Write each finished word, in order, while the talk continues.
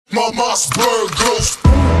My Mossberg ghost.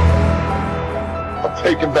 I'm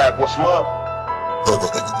taking back what's mine.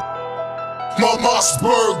 My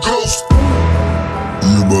Mossberg ghost.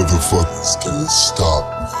 You motherfuckers can't stop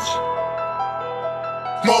me.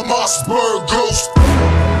 My Mossberg ghost.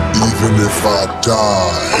 Even if I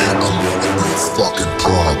die, I'm gonna be a fucking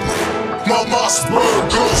problem. My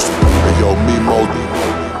Mossberg ghost. Hey yo, Mimo,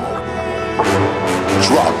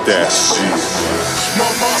 drop that shit.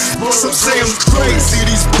 Some say I'm crazy,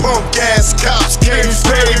 these punk ass cops can't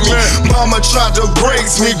fade me. Mama tried to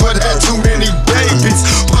raise me, but had too many babies.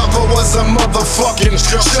 Papa was a motherfucking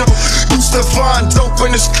joke. Used to find dope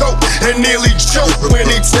in his coat and nearly choke when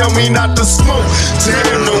he tell me not to smoke.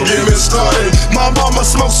 Damn, don't get me started. My mama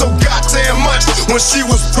smoked so goddamn much. When she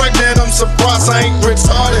was pregnant, I'm surprised I ain't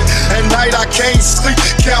retarded. At night I can't sleep,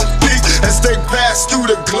 count deep as they pass through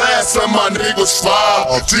the glass of my neighbor's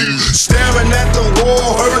 5 deep. Staring at the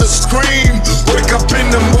wall, heard a scream. Wake up in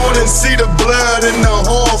the morning, see the blood in the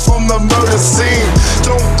hall from the murder scene.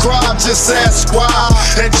 Don't cry, just ask why,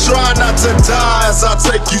 and try not to die as I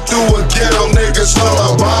take you through a ghetto nigga's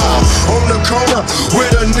lullaby. On the corner where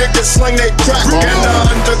the niggas sling they crack and the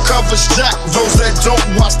undercovers jack. Those that don't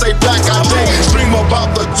watch they back, I daydream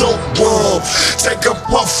about the dope world. Take a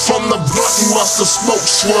puff from the blunt and watch the smoke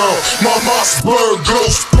swirl. My Mossberg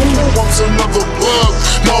ghost. Wants another plug.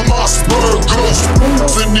 My Mossberg ghost.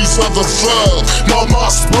 In these other thugs. My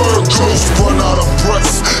Mossberg ghost. Run out of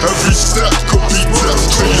breath. Every step could be death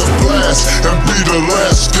to your blast and be the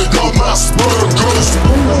last. My Mossberg ghost.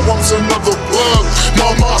 Wants another plug.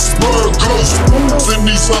 My Mossberg ghost. In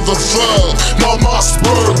these other thugs. My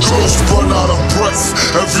Mossberg ghost. Run out of breath.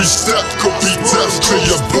 Every step could be death to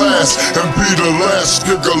your blast and be the last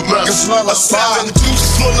nigga left. A 7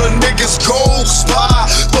 deuce full of niggas cold spy.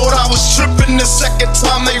 Thought I was tripping the second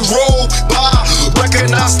time they rolled by.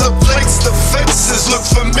 Recognize the plates, the faces look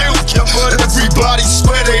familiar, but everybody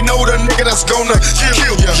swear they know the nigga that's gonna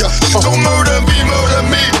kill ya. Don't murder me,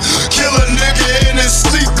 kill a nigga in his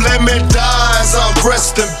sleep. Let me die as I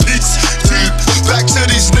rest in peace. Deep back to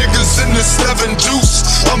these niggas in the 7 deuce.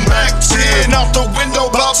 I'm back 10 out the window,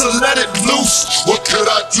 about to let it loose. What could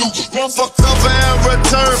I do? Run for cover and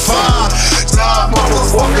return fire. Die,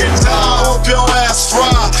 motherfucking die, hope your ass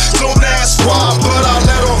fry. Don't ask why, but I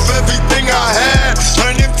let off everything I had.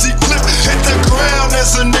 An empty clip hit the ground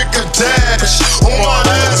as a nigga dash. On my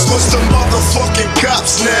ass was the motherfucking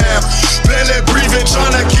cops now. Barely breathing,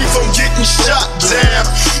 trying to keep from getting shot down.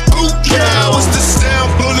 Boot cow was the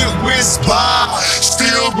sound, bullet whiz by.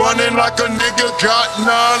 Still running like a nigga got 9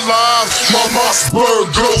 lives. My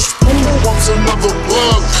Mossberg ghost. Wants another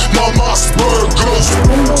plug. My Mossberg ghost.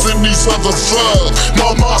 In these other thugs.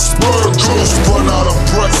 My Mossberg ghost. Run out of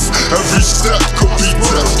breath. Every step could be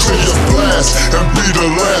death to your blast and be the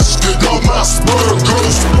last. My Mossberg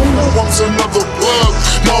ghost. Wants another plug.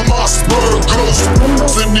 My Mossberg ghost.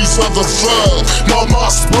 In these other thugs. My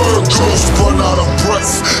Mossberg ghost. Run out of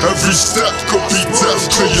breath. Every step could be death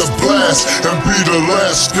to your blast and be the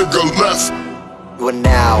last nigga left. You are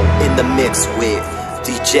now in the mix with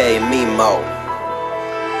DJ Mimo.